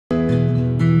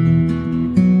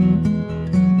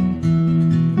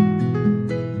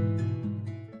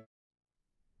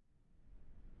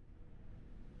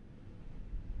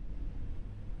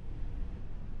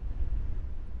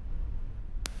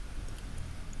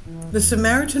The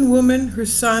Samaritan woman, her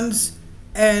sons,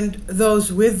 and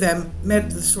those with them met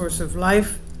the source of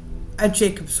life at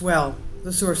Jacob's well.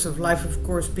 The source of life, of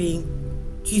course, being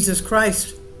Jesus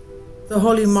Christ. The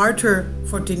holy martyr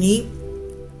Fotini,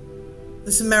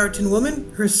 the Samaritan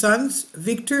woman, her sons,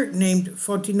 Victor, named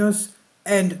Fotinos,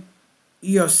 and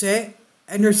Iose,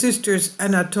 and her sisters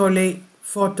Anatole,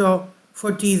 Foto,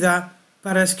 Fotida,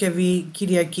 Paraskevi,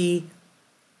 Kyriaki.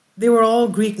 They were all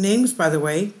Greek names, by the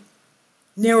way.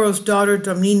 Nero's daughter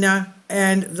Domnina,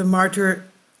 and the martyr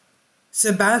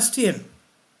Sebastian.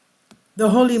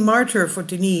 The holy martyr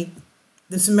Fotini,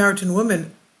 the Samaritan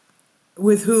woman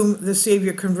with whom the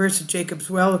Savior conversed at Jacob's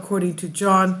well, according to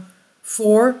John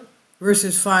 4,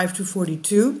 verses 5 to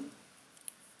 42.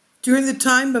 During the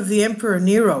time of the Emperor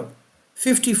Nero,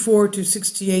 54 to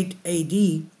 68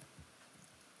 AD,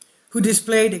 who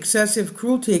displayed excessive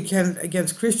cruelty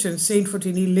against Christians, Saint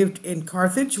Fotini lived in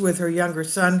Carthage with her younger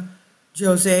son,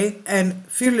 Jose, and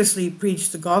fearlessly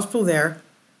preached the gospel there.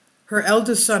 Her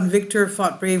eldest son, Victor,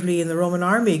 fought bravely in the Roman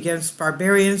army against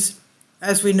barbarians.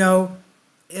 As we know,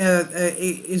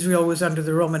 Israel was under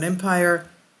the Roman Empire,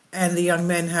 and the young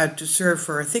men had to serve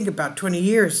for, I think, about 20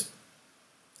 years,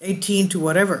 18 to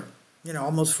whatever,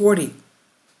 almost 40.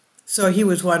 So he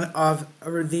was one of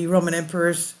the Roman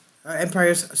empire's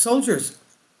soldiers.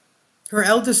 Her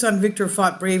eldest son, Victor,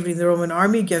 fought bravely in the Roman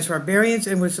army against barbarians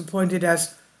and was appointed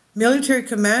as military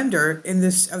commander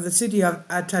of the city of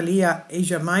Attalia,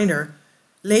 Asia Minor.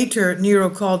 Later, Nero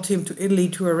called him to Italy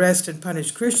to arrest and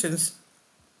punish Christians.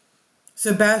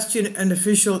 Sebastian, an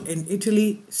official in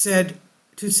Italy, said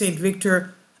to Saint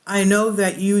Victor, "I know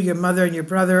that you, your mother, and your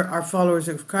brother are followers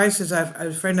of Christ. As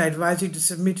a friend, I advise you to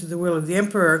submit to the will of the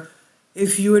emperor.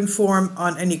 If you inform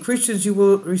on any Christians, you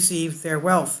will receive their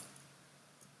wealth.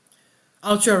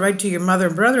 Also, write to your mother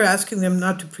and brother, asking them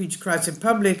not to preach Christ in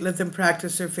public. Let them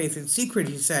practice their faith in secret,"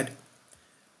 he said.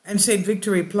 And Saint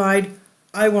Victor replied,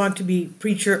 "I want to be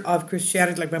preacher of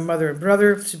Christianity like my mother and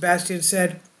brother." Sebastian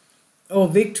said, "Oh,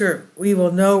 Victor, we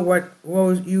all know what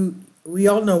woes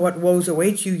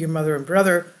await you, your mother and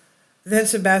brother." Then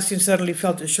Sebastian suddenly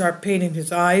felt a sharp pain in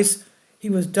his eyes. He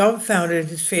was dumbfounded and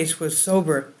his face was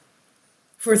sober.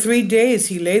 For 3 days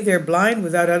he lay there blind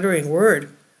without uttering word.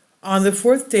 On the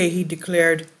 4th day he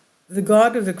declared, "The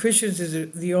God of the Christians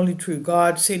is the only true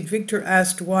God." Saint Victor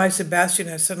asked why Sebastian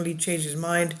had suddenly changed his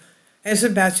mind, and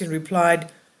Sebastian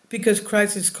replied, "Because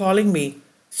Christ is calling me."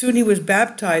 Soon he was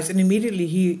baptized, and immediately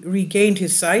he regained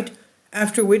his sight.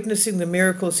 After witnessing the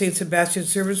miracle, Saint Sebastian's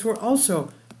servants were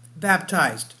also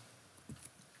baptized.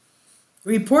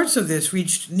 Reports of this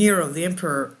reached Nero, the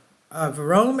emperor of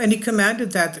Rome, and he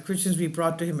commanded that the Christians be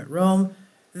brought to him at Rome.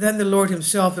 Then the Lord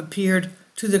himself appeared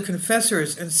to the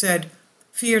confessors and said,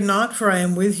 "Fear not, for I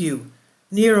am with you.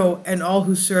 Nero and all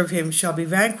who serve him shall be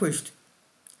vanquished."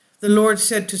 The Lord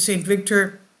said to Saint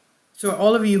Victor, "So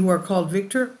all of you who are called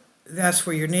Victor, that's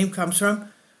where your name comes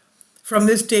from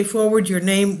this day forward your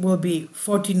name will be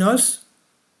Fotinos,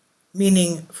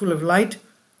 meaning full of light,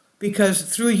 because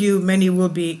through you many will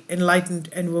be enlightened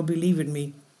and will believe in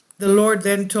me." The Lord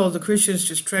then told the Christians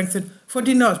to strengthen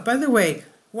Fotinos. By the way,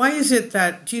 why is it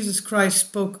that Jesus Christ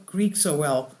spoke Greek so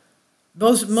well?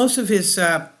 Most of his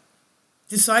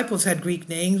disciples had Greek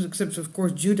names, except, of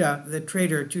course, Judah, the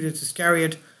traitor, Judas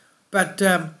Iscariot. But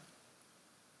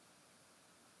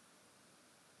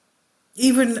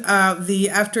even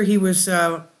after he was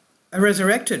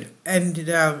resurrected and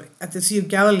at the Sea of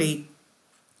Galilee,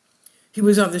 he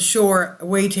was on the shore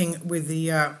waiting with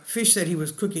the fish that he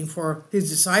was cooking for his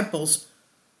disciples.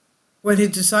 When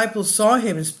his disciples saw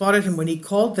him and spotted him when he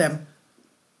called them,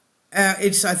 I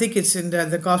think it's in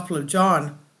the Gospel of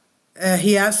John,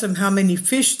 he asked them how many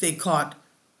fish they caught,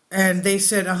 and they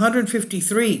said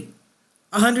 153.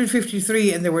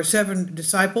 153, and there were 7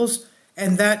 disciples,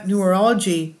 and that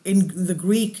numerology in the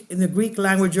Greek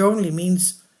language only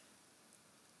means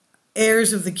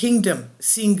heirs of the kingdom,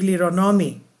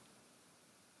 singlironomi.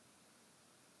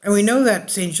 And we know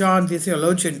that St. John, the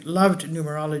theologian, loved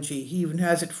numerology. He even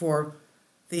has it for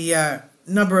the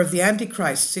number of the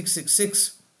Antichrist,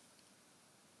 666.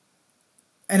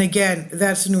 And again,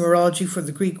 that's the numerology for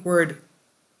the Greek word,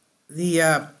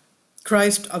 the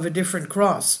Christ of a different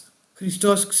cross,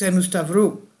 Christos xenou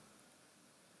stavrou.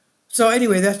 So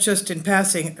anyway, that's just in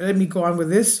passing. Let me go on with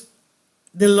this.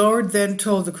 The Lord then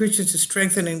told the Christians to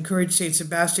strengthen and encourage St.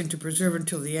 Sebastian to persevere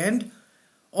until the end.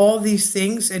 All these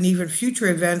things and even future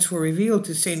events were revealed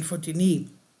to Saint Fotini,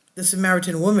 the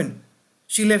Samaritan woman.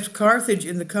 She left Carthage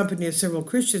in the company of several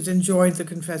Christians and joined the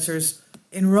confessors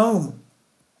in Rome.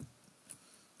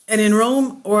 And in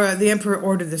Rome, the emperor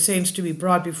ordered the saints to be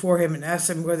brought before him and asked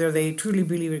them whether they truly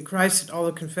believe in Christ, and all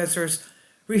the confessors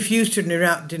refused to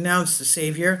denounce the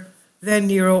Savior. Then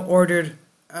Nero ordered,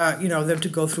 them to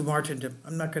go through martyrdom.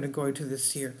 I'm not going to go into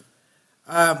this here.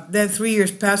 Then 3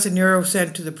 years passed, and Nero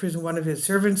sent to the prison one of his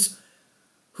servants,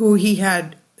 who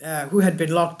had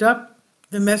been locked up.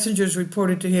 The messengers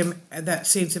reported to him that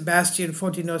Saint Sebastian,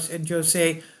 Photinos, and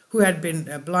Jose, who had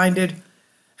been blinded,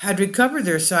 had recovered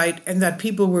their sight, and that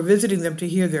people were visiting them to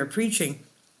hear their preaching.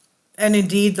 And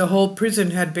indeed, the whole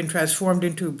prison had been transformed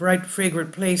into a bright,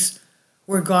 fragrant place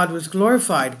where God was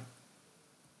glorified.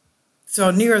 So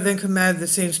Nero then commanded the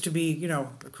saints to be,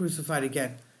 crucified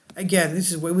again. Again,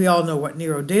 this is what we all know what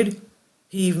Nero did.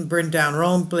 He even burned down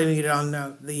Rome, blaming it on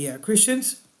the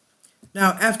Christians.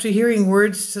 Now, after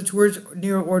hearing such words,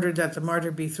 Nero ordered that the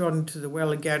martyr be thrown into the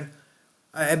well again.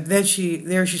 And then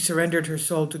she surrendered her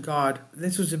soul to God.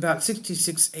 This was about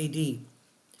 66 A.D.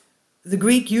 In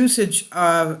Greek usage,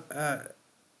 Saint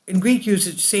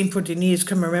Photinie is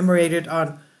commemorated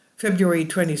on February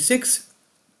 26th.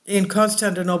 In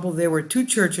Constantinople, there were 2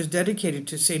 churches dedicated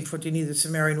to Saint Photinie, the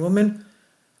Samaritan woman,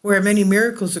 where many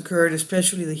miracles occurred,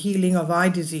 especially the healing of eye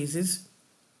diseases.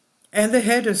 And the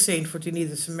head of Saint Photinie,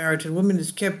 the Samaritan woman,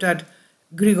 is kept at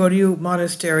Grigoriou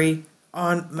Monastery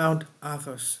on Mount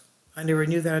Athos. I never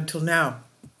knew that until now.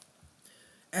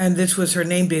 And this was her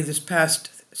name day this past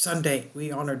Sunday.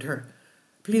 We honored her.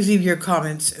 Please leave your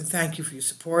comments, and thank you for your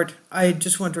support. I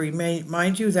just want to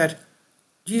remind you that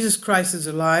Jesus Christ is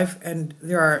alive, and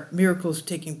there are miracles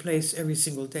taking place every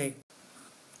single day.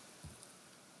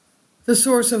 The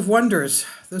source of wonders,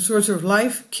 the source of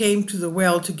life, came to the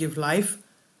well to give life.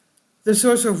 The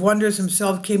source of wonders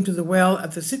himself came to the well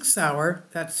at the 6th hour,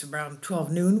 that's around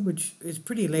 12 noon, which is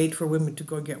pretty late for women to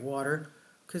go and get water,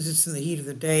 because it's in the heat of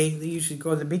the day. They usually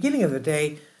go at the beginning of the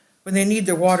day when they need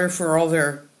their water for all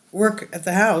their work at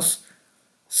the house.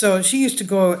 So she used to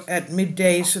go at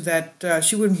midday so that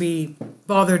she wouldn't be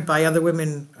bothered by other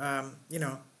women,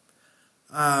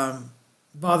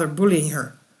 bother bullying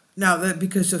her. Now, that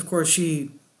because, of course,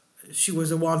 she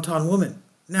was a wanton woman.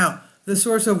 Now, the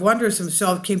source of wonders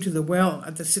himself came to the well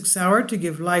at the 6th hour to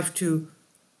give life to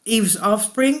Eve's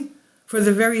offspring. For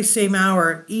the very same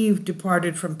hour, Eve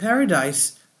departed from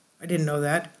paradise. I didn't know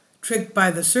that. Tricked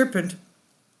by the serpent.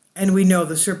 And we know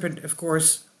the serpent, of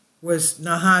course, was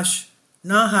Nahash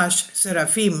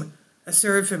Seraphim, a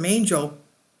seraphim angel,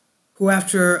 who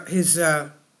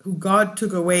who God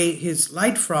took away his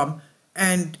light from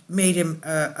and made him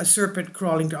a serpent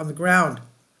crawling on the ground.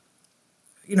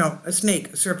 A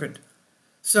snake, a serpent.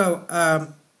 So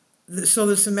the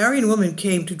Samaritan woman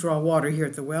came to draw water here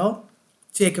at the well,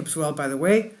 Jacob's well, by the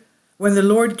way. When the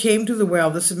Lord came to the well,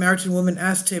 the Samaritan woman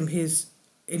asked him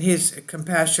in his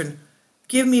compassion,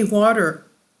 "Give me water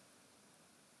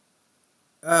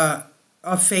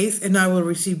of faith, and I will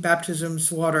receive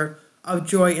baptism's water of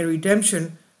joy and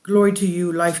redemption. Glory to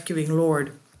you, life-giving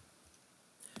Lord."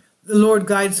 The Lord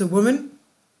guides the woman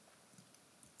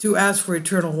to ask for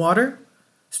eternal water.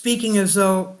 Speaking as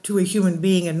though to a human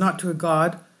being and not to a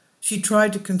god, she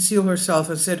tried to conceal herself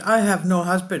and said, "I have no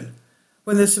husband."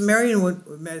 When the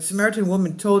Samaritan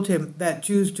woman told him that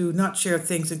Jews do not share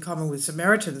things in common with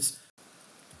Samaritans,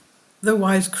 the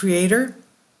wise Creator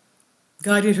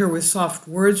guided her with soft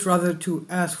words rather to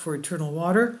ask for eternal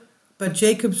water. But by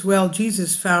Jacob's well,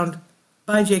 Jesus found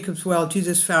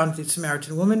the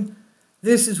Samaritan woman.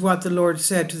 This is what the Lord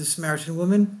said to the Samaritan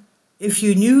woman: "If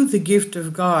you knew the gift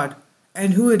of God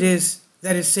and who it is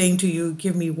that is saying to you,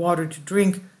 'Give me water to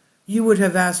drink,' you would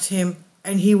have asked him,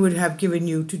 and he would have given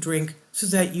you to drink, so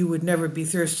that you would never be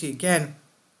thirsty again."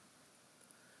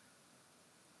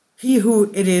 He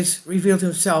who it is revealed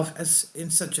himself as in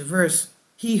such a verse.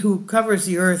 He who covers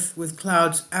the earth with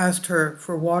clouds asked her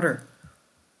for water.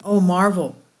 Oh,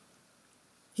 marvel!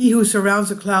 He who surrounds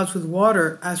the clouds with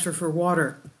water asked her for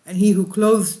water, and he who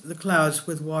clothes the clouds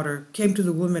with water came to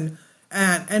the woman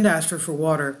and asked her for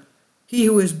water. He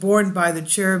who is borne by the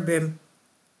cherubim,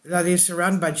 that is,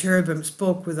 surrounded by cherubim,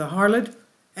 spoke with a harlot,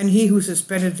 and he who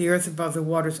suspended the earth above the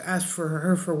waters asked for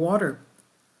her for water.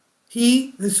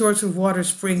 He, the source of water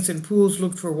springs and pools,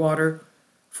 looked for water,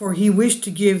 for he wished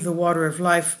to give the water of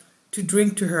life to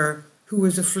drink to her who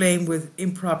was aflame with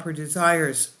improper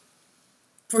desires.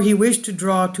 For he wished to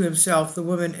draw to himself the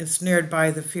woman ensnared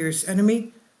by the fierce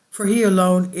enemy, for he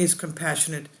alone is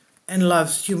compassionate and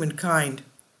loves humankind.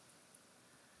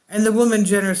 And the woman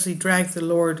generously drank the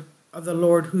Lord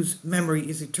whose memory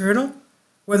is eternal.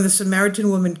 When the Samaritan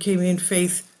woman came in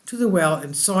faith to the well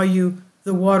and saw you,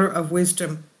 the water of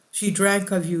wisdom, she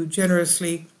drank of you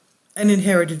generously and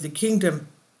inherited the kingdom.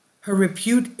 Her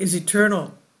repute is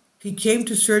eternal. He came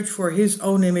to search for his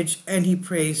own image, and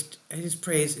his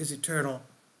praise is eternal.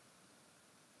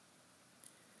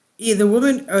 The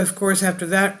woman, of course, after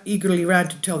that, eagerly ran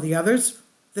to tell the others.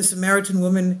 The Samaritan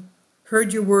woman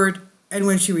heard your word, and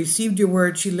when she received your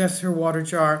word, she left her water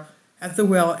jar at the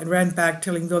well and ran back,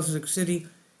 telling those in the city,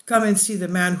 "Come and see the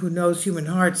man who knows human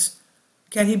hearts.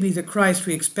 Can he be the Christ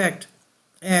we expect,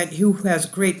 and who has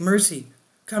great mercy?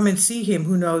 Come and see him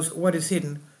who knows what is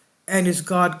hidden, and is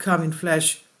God come in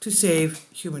flesh to save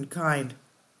humankind."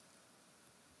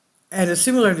 And a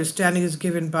similar understanding is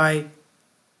given by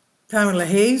Pamela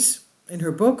Hayes in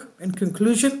her book, In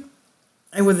Conclusion.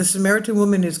 And when the Samaritan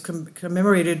woman is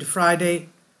commemorated Friday,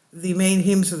 the main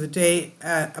hymns of the day,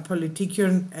 a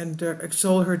Politician, and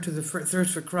extol her to the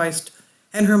thirst for Christ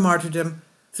and her martyrdom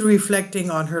through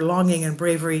reflecting on her longing and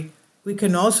bravery. We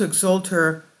can also exalt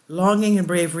her longing and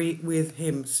bravery with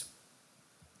hymns.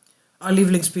 I'll leave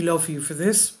links below for you for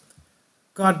this.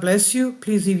 God bless you.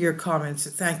 Please leave your comments.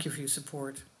 Thank you for your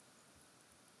support.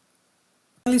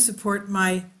 Finally, support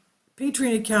my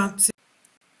Patreon account.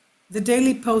 The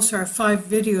daily posts are 5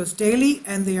 videos daily,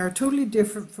 and they are totally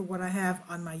different from what I have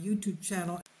on my YouTube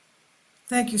channel.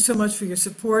 Thank you so much for your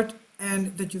support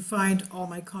and that you find all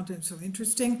my content so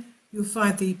interesting. You'll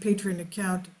find the Patreon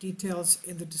account details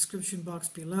in the description box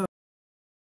below.